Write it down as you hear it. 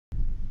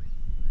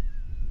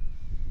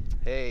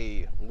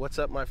Hey, what's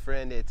up, my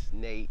friend? It's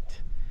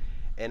Nate,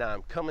 and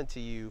I'm coming to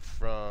you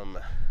from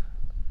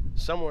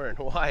somewhere in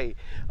Hawaii.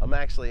 I'm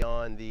actually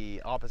on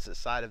the opposite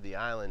side of the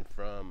island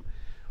from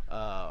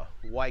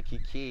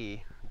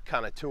Waikiki,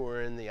 kind of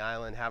touring the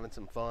island, having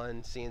some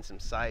fun, seeing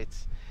some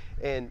sights.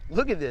 And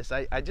look at this.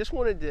 I just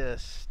wanted to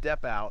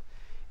step out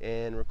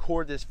and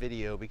record this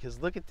video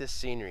because look at this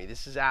scenery.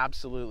 This is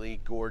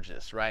absolutely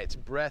gorgeous, right? It's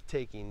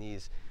breathtaking,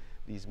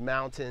 these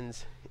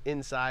mountains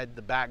inside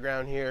the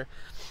background here.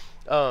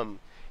 And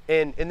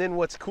then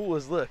what's cool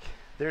is, look,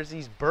 there's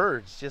these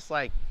birds, just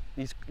like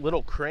these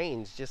little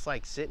cranes, just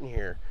like sitting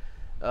here.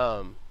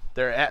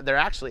 They're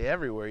actually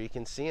everywhere. You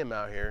can see them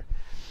out here.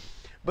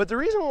 But the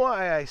reason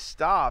why I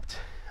stopped,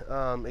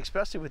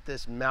 especially with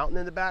this mountain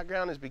in the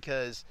background, is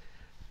because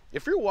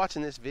if you're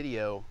watching this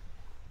video,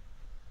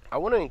 I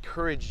want to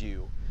encourage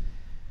you.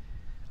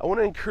 I want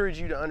to encourage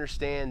you to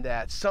understand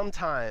that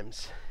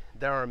sometimes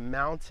there are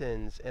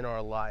mountains in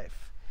our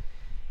life,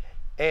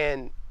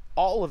 and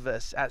all of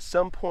us at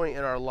some point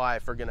in our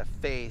life are going to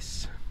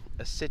face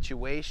a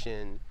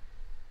situation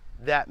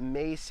that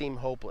may seem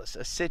hopeless,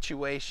 a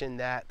situation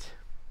that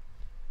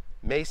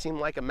may seem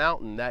like a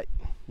mountain that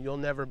you'll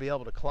never be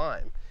able to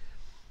climb.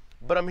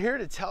 But I'm here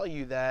to tell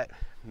you that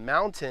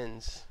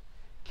mountains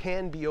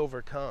can be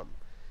overcome.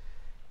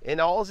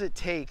 And all it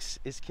takes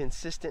is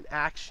consistent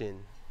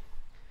action.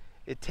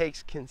 It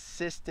takes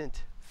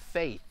consistent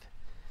faith.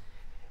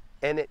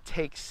 And it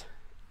takes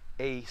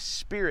a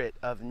spirit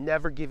of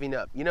never giving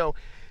up. You know,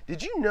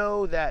 did you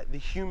know that the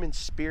human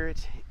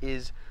spirit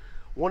is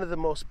one of the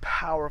most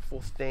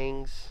powerful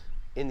things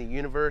in the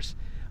universe?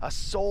 A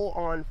soul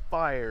on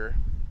fire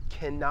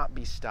cannot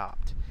be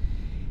stopped.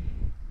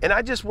 And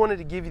I just wanted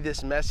to give you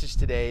this message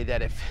today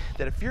that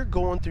if you're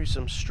going through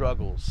some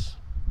struggles,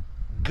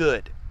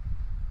 good,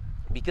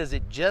 because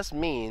it just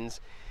means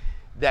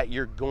that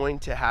you're going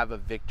to have a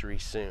victory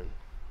soon.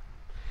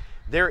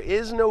 There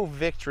is no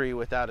victory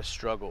without a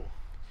struggle.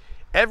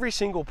 Every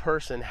single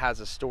person has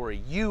a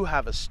story. You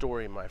have a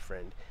story, my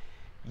friend.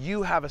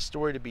 You have a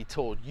story to be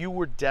told. You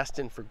were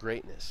destined for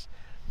greatness.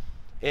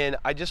 And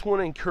I just want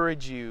to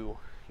encourage you,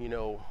 you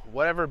know,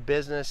 whatever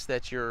business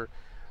that you're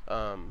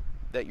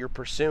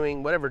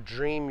pursuing, whatever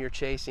dream you're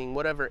chasing,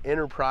 whatever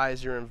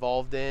enterprise you're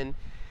involved in,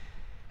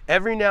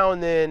 every now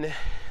and then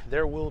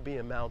there will be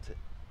a mountain.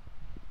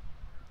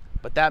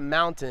 But that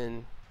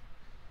mountain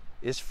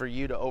is for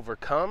you to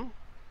overcome,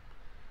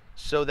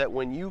 so that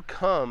when you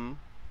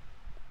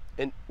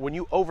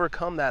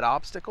overcome that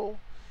obstacle,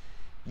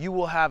 you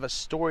will have a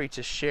story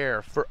to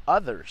share for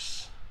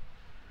others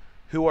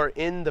who are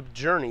in the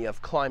journey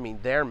of climbing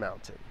their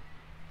mountain.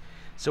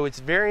 So it's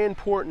very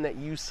important that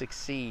you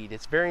succeed.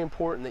 It's very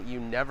important that you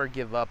never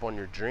give up on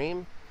your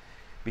dream,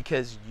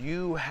 because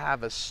you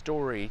have a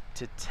story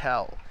to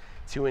tell,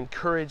 to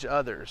encourage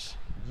others.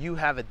 You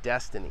have a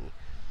destiny.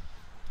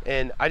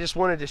 And I just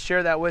wanted to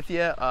share that with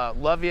you.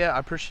 Love you. I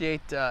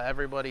appreciate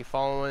everybody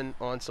following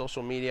on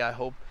social media. I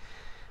hope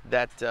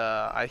that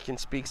I can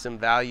speak some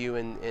value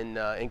and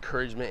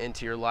encouragement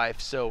into your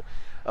life. So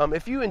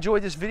if you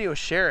enjoyed this video,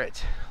 share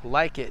it,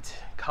 like it,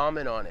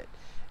 comment on it.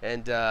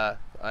 And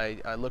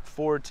I look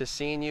forward to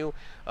seeing you.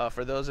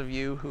 For those of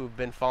you who've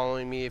been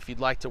following me, if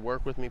you'd like to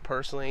work with me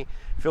personally,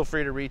 feel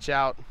free to reach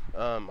out.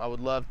 I would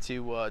love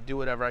to do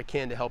whatever I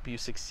can to help you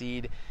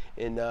succeed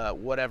in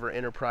whatever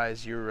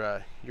enterprise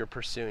you're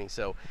pursuing.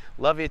 So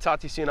love you. Talk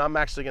to you soon. I'm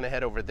actually going to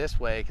head over this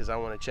way because I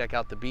want to check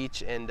out the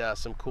beach and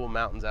some cool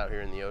mountains out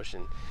here in the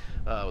ocean.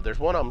 There's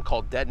one of them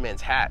called Dead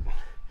Man's Hat.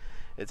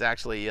 It's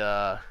actually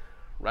right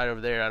over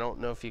there. I don't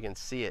know if you can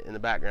see it in the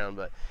background,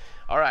 but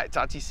all right.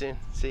 Talk to you soon.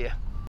 See ya.